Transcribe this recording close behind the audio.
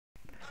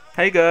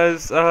Hey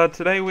guys,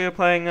 today we are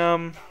playing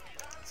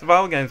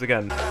survival games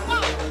again.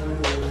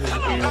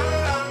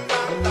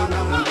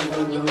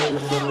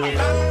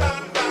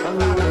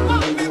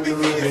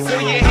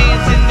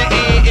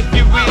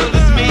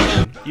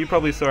 You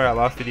probably saw our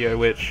last video,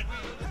 which,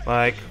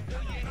 like,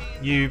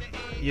 the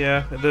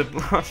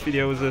last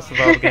video was the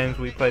survival games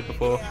we played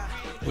before.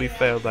 We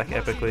failed like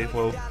epically.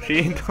 Well,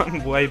 she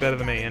done way better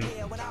than me, and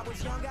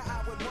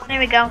there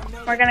we go.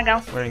 We're gonna go.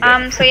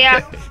 So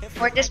yeah,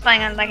 we're just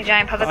playing on like a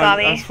giant public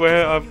lobby. I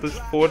swear, I've just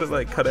thought it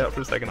like cut out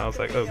for a second. I was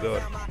like, oh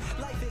god.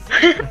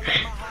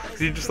 Cause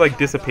you just like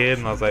disappeared,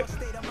 and I was like,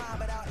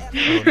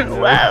 oh, no.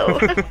 Whoa.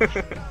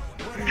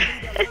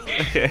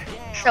 Okay.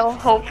 So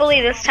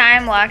hopefully this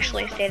time we'll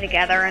actually stay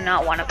together and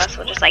not one of us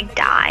will just like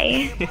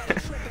die. Yeah,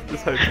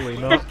 just hopefully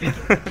not.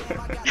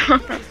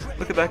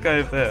 Look at that guy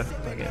over there.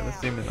 Okay, let's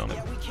zoom in on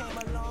him.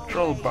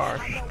 Troll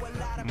bars.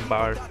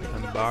 Bars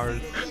and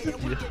bars.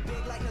 Yeah.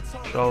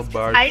 Troll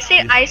bars. I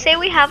say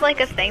we have like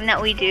a thing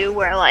that we do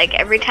where like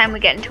every time we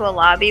get into a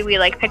lobby we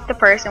like pick the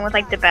person with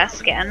like the best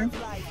skin.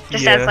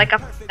 Just as like a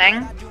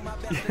thing.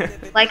 Yeah.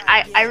 Like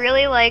I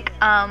really like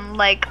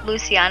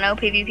Luciano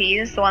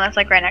PvP's, the one that's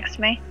like right next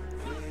to me.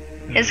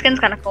 His skin's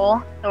kind of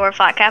cool. The wear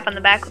flat cap on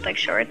the back with like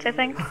shorts, I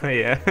think. Oh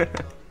yeah.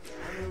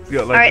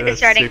 Got, like, alright, it's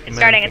starting. Okay.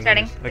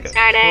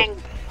 Starting.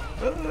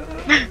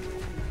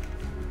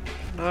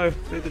 No,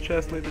 leave the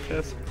chest, leave the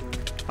chest.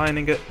 Iron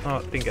ingot.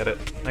 Oh, didn't get it.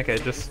 Okay,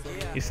 just,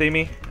 you see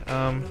me?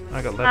 I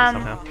got leather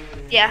somehow.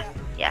 Yeah,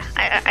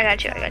 I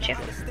got you,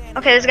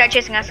 Okay, there's a guy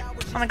chasing us.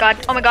 Oh my god,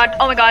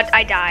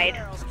 I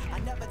died.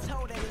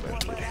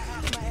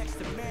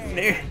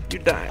 No, you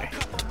die.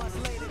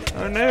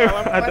 Oh no,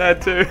 I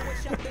died too.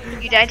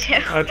 You died too?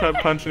 I tried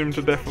punching him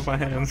to death with my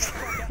hands.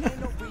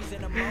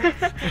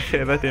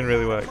 Okay, that didn't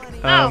really work.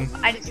 Oh,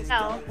 I just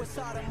fell.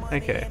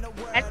 Okay.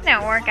 That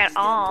didn't work at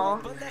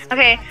all.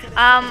 Okay,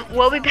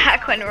 we'll be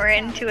back when we're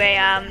into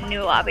a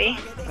new lobby.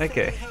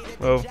 Okay.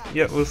 Well,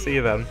 yeah, we'll see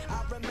you then.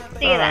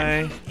 See you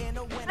then.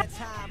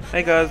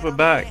 Hey guys, we're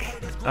back.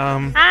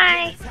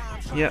 Hi.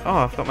 Yeah. Oh,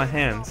 I've got my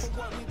hands.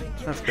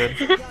 That's good.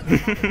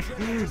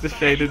 The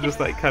shader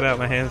just like cut out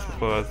my hands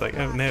before. I was like,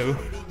 oh no.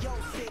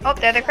 Oh,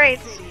 they're the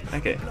crates.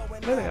 Okay,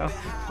 there they are.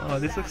 Oh,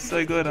 this looks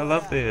so good. I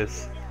love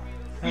this.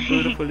 How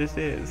beautiful this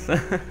is.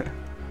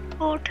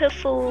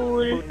 Beautiful.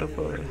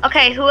 Beautiful.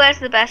 Okay, who has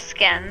the best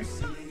skin?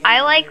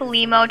 I like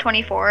Limo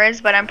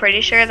 24s, but I'm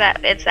pretty sure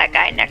that it's that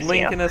guy next to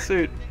you. Link in a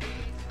suit.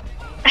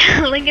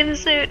 Link in the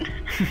suit.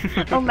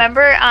 Oh,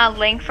 remember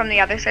Link from the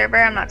other server?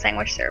 I'm not saying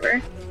which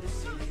server.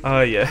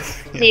 Oh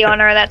yes. The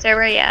owner of that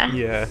server, yeah.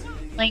 Yeah.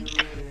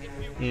 Link.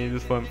 You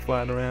just went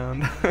flying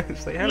around.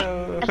 Just like,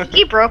 hello. I think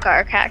he broke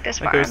our cactus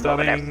farm. Okay,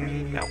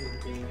 starting. No.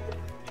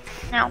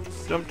 No.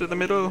 Jump to the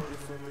middle.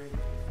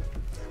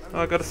 Oh,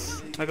 I got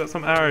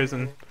some arrows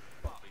and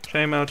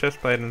chainmail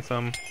chestplate and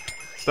some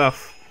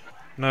stuff.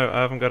 No,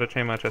 I haven't got a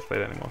chainmail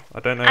chestplate anymore.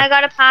 I don't know. I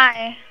got a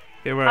pie.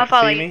 Okay, where? I'll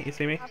follow you. you. You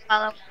see me? I'll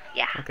follow.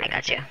 Yeah, okay, I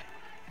got you.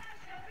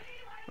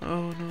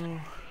 Oh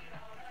no.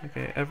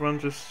 Okay,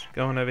 everyone's just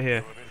going over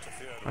here.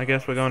 I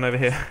guess we're going over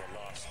here.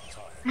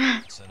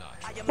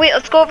 Wait,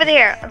 let's go over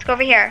there. Let's go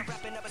over here.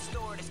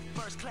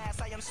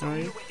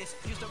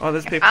 Oh,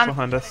 there's people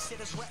behind us.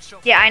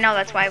 Yeah, I know.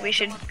 That's why we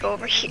should go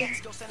over here.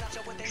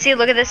 See,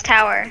 look at this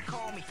tower.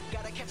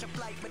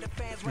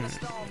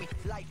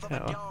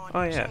 Tower.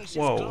 Oh yeah.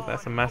 Whoa,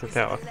 that's a massive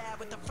tower.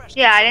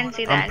 Yeah, I didn't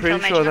see that. I'm pretty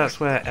sure that's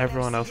where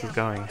everyone else is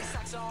going.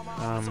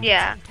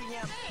 Yeah,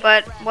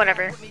 but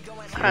whatever.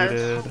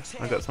 I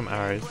got some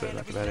arrows, but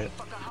that's about it.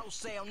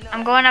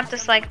 I'm going up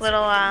this like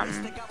little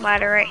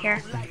ladder right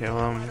here. Okay, well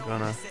I'm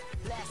gonna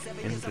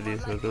into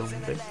this little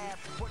bit.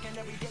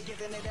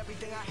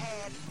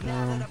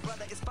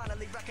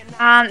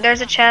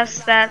 There's a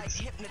chest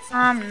that's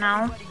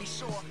no.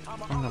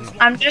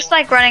 I'm just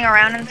like running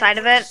around inside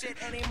of it.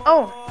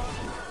 Oh,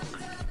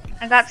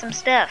 I got some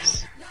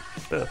stuffs.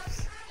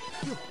 Stuffs.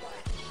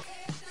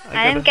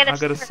 I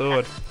got a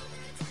sword.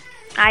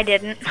 I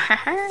didn't.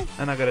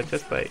 And I got a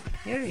chestplate.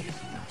 Yay.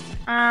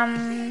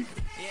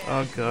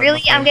 Oh god.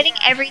 Really? I'm getting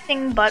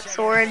everything but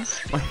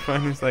swords. My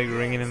phone is like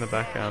ringing in the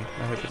background.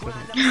 I hope it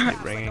doesn't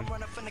keep ringing.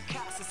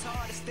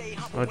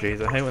 Oh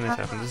jeez, I hate when this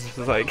happens. This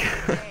is like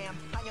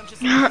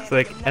it's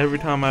like every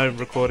time I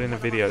record in a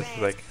video, it's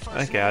like,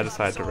 okay, I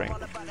decide to ring.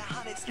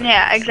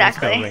 Yeah,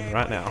 exactly. I'm just gonna ring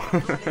right now.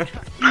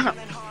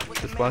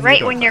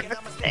 Right when you're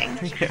recording.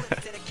 Yeah.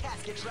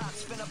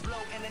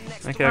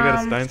 Okay, I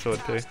got a stone sword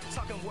too.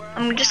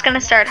 I'm just gonna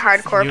start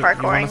hardcore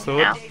parkouring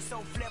now.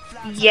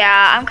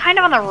 Yeah, I'm kind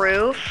of on the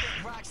roof.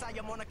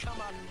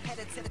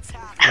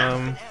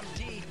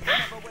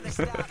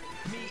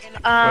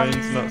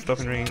 Phone's not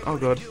stopping ringing. Oh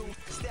god.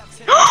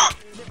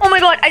 Oh my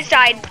god, I just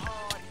died.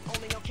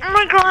 Oh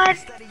my god.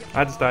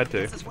 I just died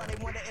too.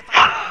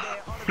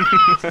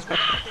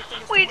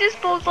 We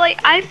just both like,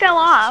 I fell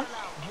off.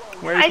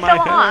 Where's my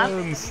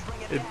hands?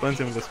 It blends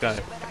in with the sky.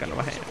 I got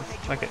my hands.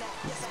 Okay,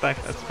 it's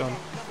back. That's gone.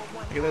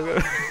 Okay, there we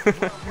go.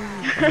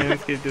 My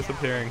hands keep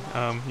disappearing.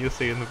 You'll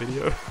see in the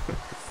video.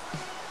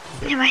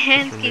 Yeah, my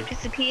hands keep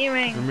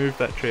disappearing. Remove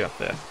that tree up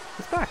there.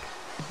 It's back.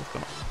 It's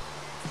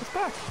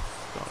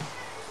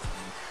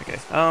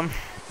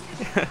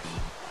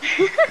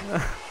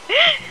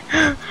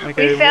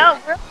Okay,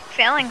 we're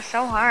failing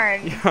so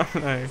hard. Yeah, I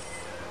know.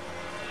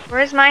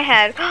 Where's my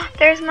head?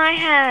 There's my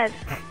head.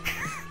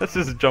 Let's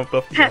just jump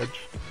off the edge.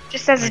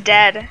 Just says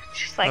dead.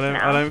 Just like I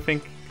now. don't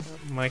think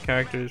my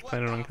character is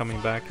planning on coming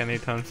back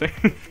anytime soon.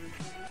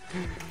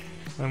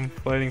 I'm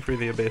floating through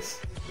the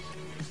abyss.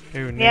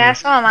 Ooh, no. Yeah,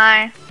 so am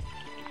I.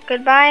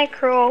 Goodbye,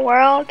 cruel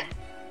world.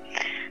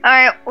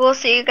 Alright, we'll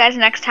see you guys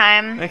next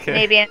time. Okay.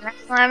 Maybe in the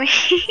next one.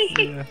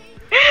 Yeah.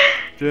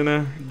 Do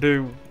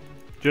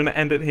you wanna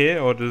end it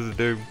here or just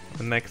do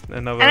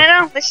another? I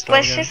don't know. Let's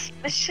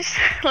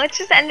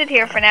just end it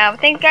here for now.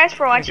 Thank you guys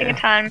for watching a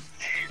ton.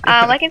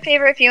 Like and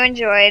favorite if you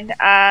enjoyed.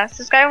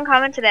 Subscribe and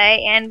comment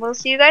today, and we'll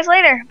see you guys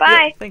later.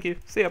 Bye. Yeah, thank you.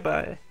 See ya.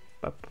 Bye.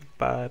 Bye.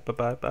 Bye. Bye.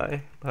 Bye.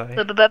 Bye.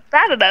 Bye.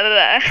 Bye.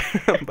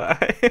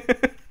 Bye.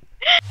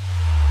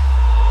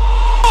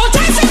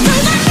 Bye.